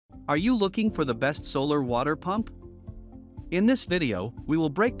Are you looking for the best solar water pump? In this video, we will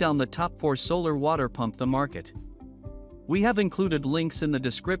break down the top 4 solar water pump the market. We have included links in the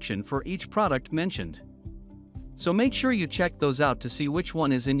description for each product mentioned. So make sure you check those out to see which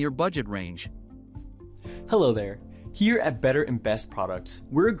one is in your budget range. Hello there. Here at Better and Best Products,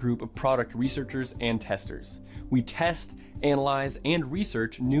 we're a group of product researchers and testers. We test, analyze, and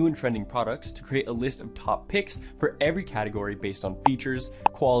research new and trending products to create a list of top picks for every category based on features,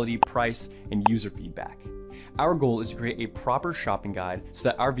 quality, price, and user feedback. Our goal is to create a proper shopping guide so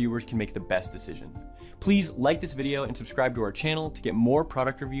that our viewers can make the best decision. Please like this video and subscribe to our channel to get more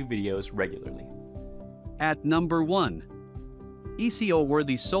product review videos regularly. At number 1.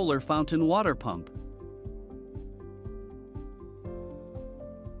 ECO-worthy solar fountain water pump.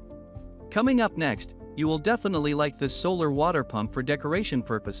 Coming up next, you will definitely like this solar water pump for decoration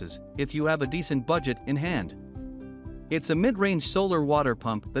purposes, if you have a decent budget in hand. It's a mid-range solar water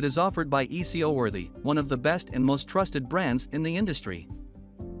pump that is offered by ECO-worthy, one of the best and most trusted brands in the industry.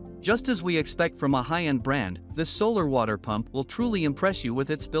 Just as we expect from a high-end brand, this solar water pump will truly impress you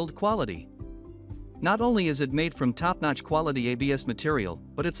with its build quality. Not only is it made from top-notch quality ABS material,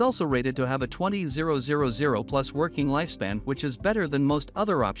 but it's also rated to have a 20,000 plus working lifespan, which is better than most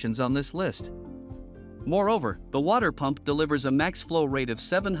other options on this list. Moreover, the water pump delivers a max flow rate of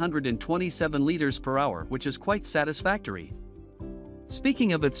 727 liters per hour, which is quite satisfactory.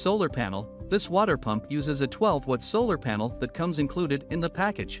 Speaking of its solar panel, this water pump uses a 12-watt solar panel that comes included in the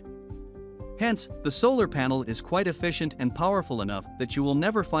package. Hence, the solar panel is quite efficient and powerful enough that you will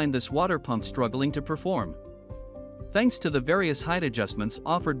never find this water pump struggling to perform. Thanks to the various height adjustments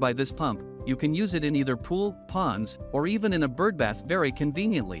offered by this pump, you can use it in either pool, ponds, or even in a birdbath very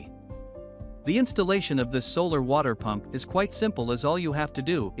conveniently. The installation of this solar water pump is quite simple, as all you have to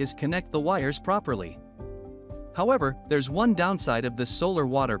do is connect the wires properly. However, there's one downside of this solar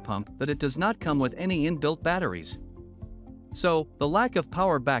water pump, that it does not come with any inbuilt batteries. So, the lack of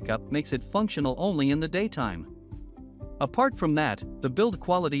power backup makes it functional only in the daytime. Apart from that, the build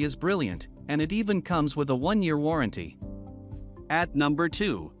quality is brilliant, and it even comes with a 1-year warranty. At number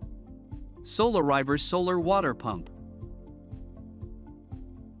 2. Solariver solar water pump.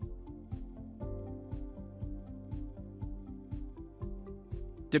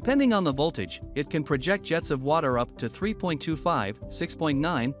 Depending on the voltage, it can project jets of water up to 3.25,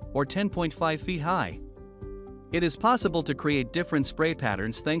 6.9, or 10.5 feet high. It is possible to create different spray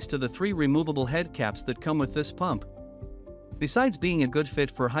patterns thanks to the 3 removable head caps that come with this pump. Besides being a good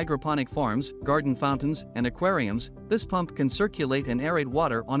fit for hydroponic farms, garden fountains, and aquariums, this pump can circulate and aerate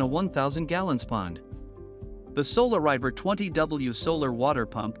water on a 1,000 gallons pond. The Solariver 20W solar water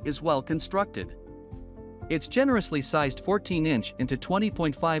pump is well constructed. Its generously sized 14-inch into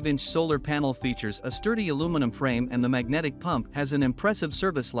 20.5-inch solar panel features a sturdy aluminum frame, and the magnetic pump has an impressive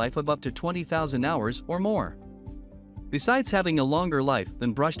service life of up to 20,000 hours or more. Besides having a longer life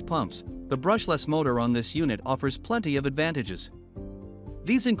than brushed pumps, the brushless motor on this unit offers plenty of advantages.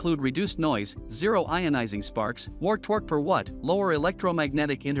 These include reduced noise, zero ionizing sparks, more torque per watt, lower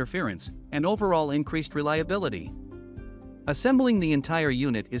electromagnetic interference, and overall increased reliability. Assembling the entire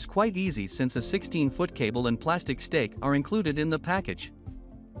unit is quite easy, since a 16-foot cable and plastic stake are included in the package.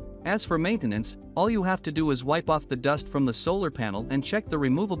 As for maintenance, all you have to do is wipe off the dust from the solar panel and check the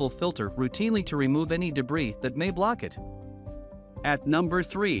removable filter routinely to remove any debris that may block it. At number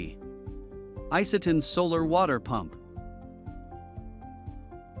 3. AISITIN solar water pump.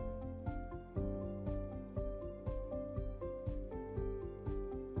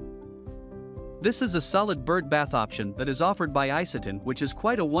 This is a solid bird bath option that is offered by AISITIN, which is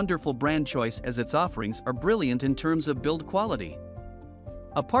quite a wonderful brand choice, as its offerings are brilliant in terms of build quality.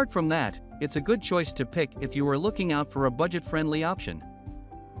 Apart from that, it's a good choice to pick if you are looking out for a budget-friendly option.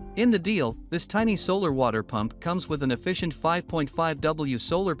 In the deal, this tiny solar water pump comes with an efficient 5.5W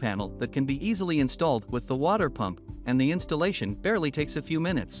solar panel that can be easily installed with the water pump, and the installation barely takes a few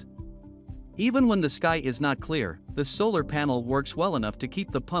minutes. Even when the sky is not clear, the solar panel works well enough to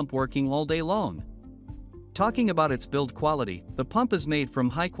keep the pump working all day long. Talking about its build quality, the pump is made from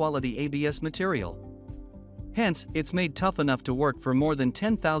high-quality ABS material. Hence, it's made tough enough to work for more than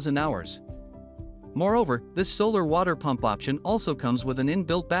 10,000 hours. Moreover, this solar water pump option also comes with an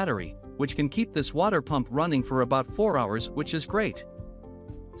inbuilt battery, which can keep this water pump running for about 4 hours, which is great.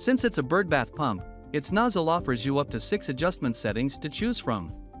 Since it's a birdbath pump, its nozzle offers you up to 6 adjustment settings to choose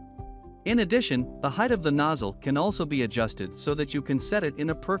from. In addition, the height of the nozzle can also be adjusted so that you can set it in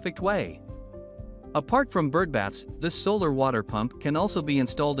a perfect way. Apart from birdbaths, this solar water pump can also be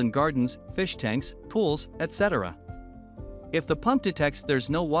installed in gardens, fish tanks, pools, etc. If the pump detects there's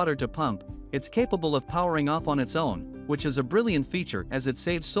no water to pump, it's capable of powering off on its own, which is a brilliant feature as it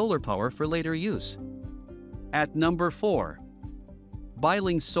saves solar power for later use. At number 4.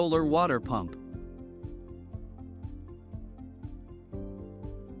 Biling Solar Water Pump.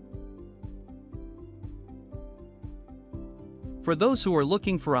 For those who are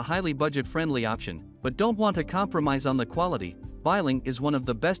looking for a highly budget-friendly option, but don't want to compromise on the quality, Biling is one of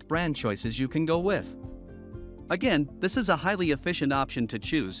the best brand choices you can go with. Again, this is a highly efficient option to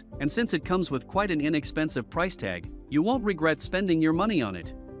choose, and since it comes with quite an inexpensive price tag, you won't regret spending your money on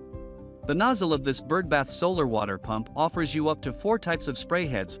it. The nozzle of this birdbath solar water pump offers you up to 4 types of spray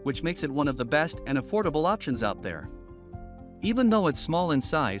heads, which makes it one of the best and affordable options out there. Even though it's small in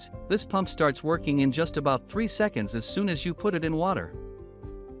size, this pump starts working in just about 3 seconds as soon as you put it in water.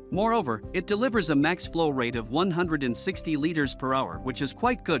 Moreover, it delivers a max flow rate of 160 liters per hour, which is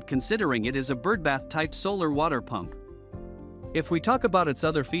quite good considering it is a birdbath-type solar water pump. If we talk about its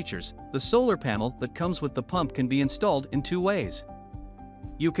other features, the solar panel that comes with the pump can be installed in 2 ways.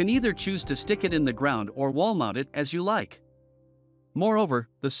 You can either choose to stick it in the ground or wall mount it as you like. Moreover,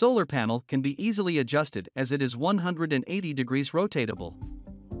 the solar panel can be easily adjusted as it is 180 degrees rotatable.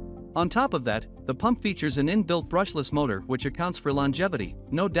 On top of that, the pump features an inbuilt brushless motor which accounts for longevity,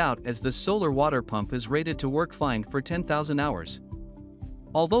 no doubt, as this solar water pump is rated to work fine for 10,000 hours.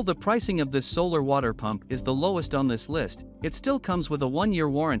 Although the pricing of this solar water pump is the lowest on this list, it still comes with a 1-year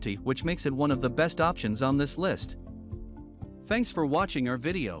warranty, which makes it one of the best options on this list. Thanks for watching our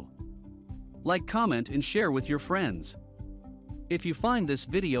video. Like, comment and share with your friends. If you find this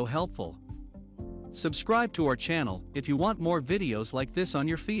video helpful, subscribe to our channel if you want more videos like this on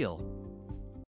your feed.